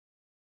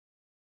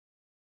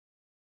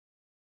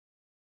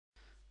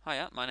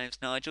Hiya, my name's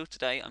Nigel.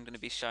 Today I'm going to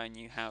be showing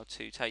you how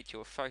to take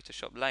your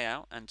Photoshop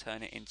layout and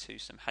turn it into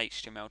some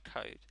HTML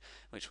code,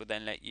 which will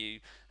then let you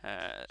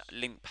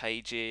link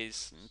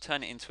pages and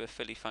turn it into a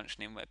fully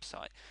functioning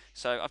website.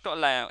 So I've got a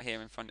layout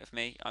here in front of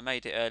me. I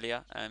made it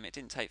earlier. It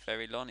didn't take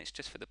very long. It's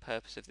just for the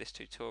purpose of this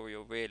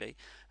tutorial, really.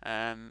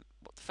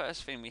 What the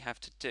first thing we have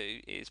to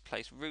do is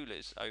place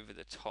rulers over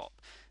the top.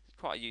 It's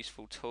quite a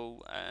useful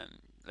tool.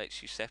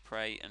 Lets you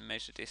separate and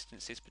measure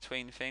distances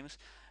between things.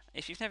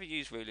 If you've never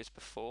used rulers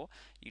before,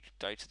 you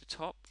go to the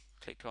top,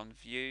 click on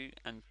View,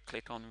 and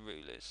click on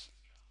Rulers.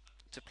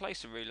 To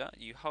place a ruler,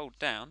 you hold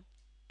down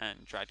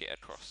and drag it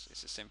across.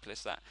 It's as simple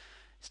as that.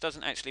 This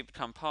doesn't actually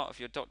become part of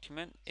your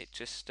document, it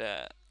just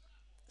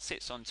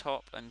sits on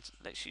top and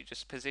lets you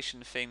just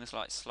position things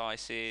like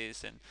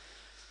slices, and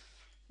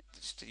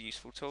it's just a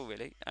useful tool,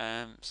 really.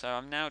 So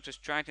I'm now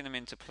just dragging them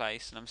into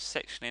place and I'm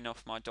sectioning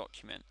off my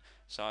document.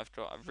 So I've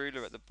got a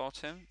ruler at the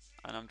bottom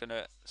and I'm going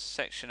to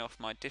section off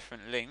my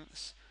different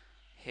links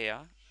here.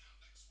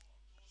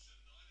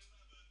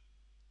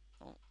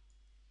 Oh,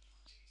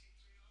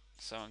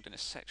 so I'm going to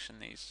section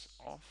these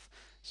off.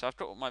 So I've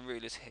got all my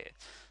rulers here.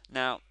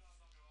 Now,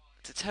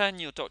 to turn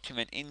your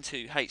document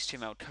into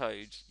HTML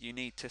code, you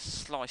need to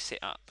slice it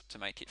up to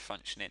make it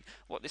functioning.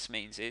 What this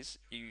means is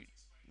you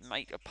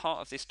make a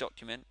part of this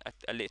document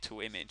a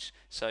little image.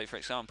 So, for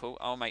example,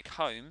 I'll make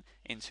home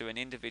into an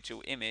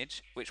individual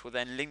image, which will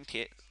then link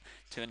it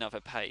to another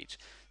page.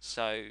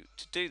 So,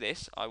 to do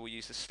this, I will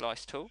use the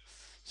slice tool.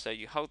 So,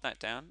 you hold that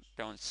down,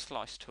 go on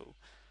slice tool,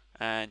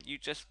 and you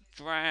just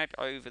drag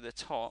over the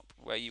top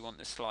where you want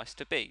the slice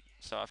to be.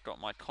 So, I've got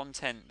my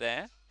content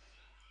there.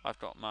 I've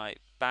got my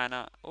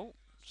banner. Oh,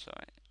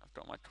 sorry. I've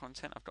got my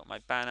content. I've got my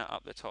banner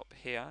up the top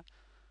here.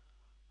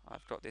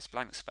 I've got this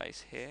blank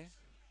space here.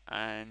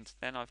 And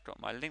then I've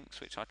got my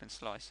links, which I can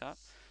slice up.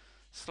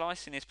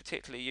 Slicing is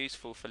particularly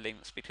useful for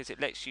links because it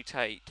lets you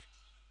take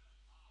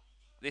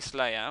this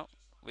layout,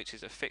 which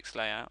is a fixed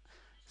layout,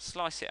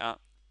 slice it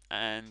up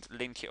and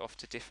link it off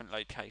to different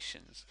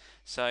locations.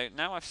 So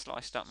now I've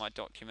sliced up my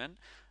document.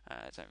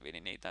 I don't really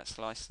need that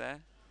slice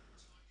there.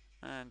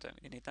 And don't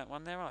really need that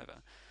one there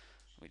either.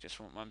 We just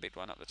want one big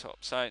one up the top.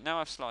 So now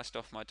I've sliced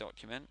off my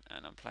document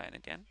and I'm playing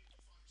again.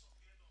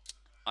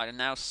 I can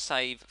now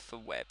save for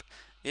web.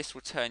 This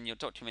will turn your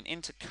document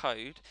into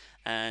code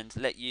and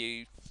let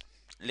you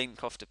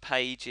link off to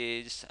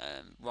pages,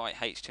 write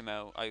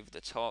HTML over the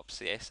top,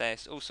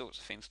 CSS, all sorts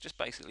of things. Just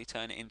basically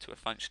turn it into a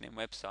functioning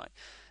website.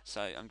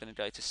 So I'm going to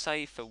go to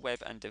Save for Web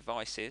and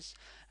Devices,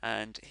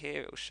 and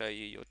here it will show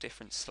you your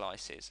different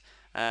slices.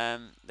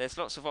 There's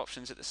lots of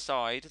options at the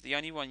side. The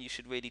only one you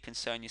should really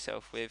concern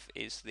yourself with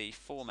is the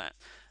format.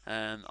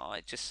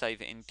 I just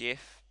save it in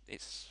GIF.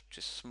 It's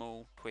just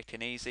small, quick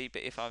and easy,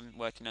 but if I'm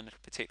working on a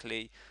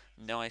particularly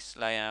nice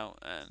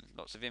layout,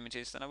 lots of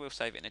images, then I will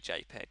save it in a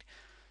JPEG.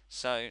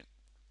 So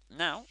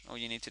now all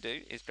you need to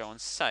do is go on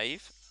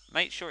Save.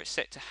 Make sure it's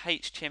set to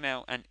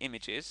HTML and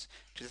images,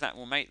 because that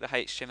will make the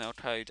HTML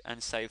code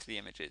and save the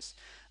images.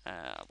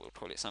 We'll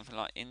call it something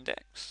like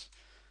index.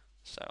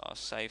 So I'll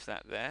save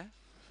that there,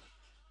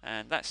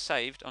 and that's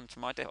saved onto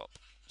my desktop.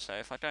 So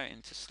if I go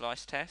into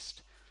Slice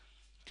Test,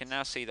 you can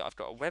now see that I've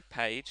got a web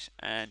page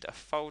and a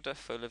folder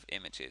full of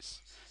images.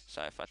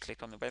 So if I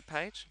click on the web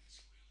page,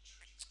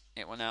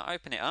 it will now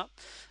open it up,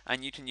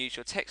 and you can use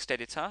your text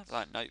editor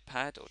like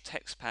Notepad or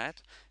TextPad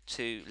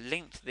to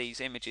link these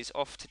images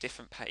off to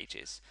different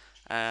pages.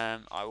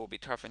 I will be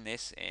covering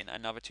this in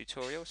another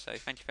tutorial, so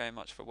thank you very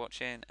much for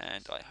watching,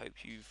 and I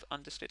hope you've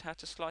understood how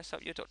to slice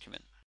up your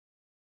document.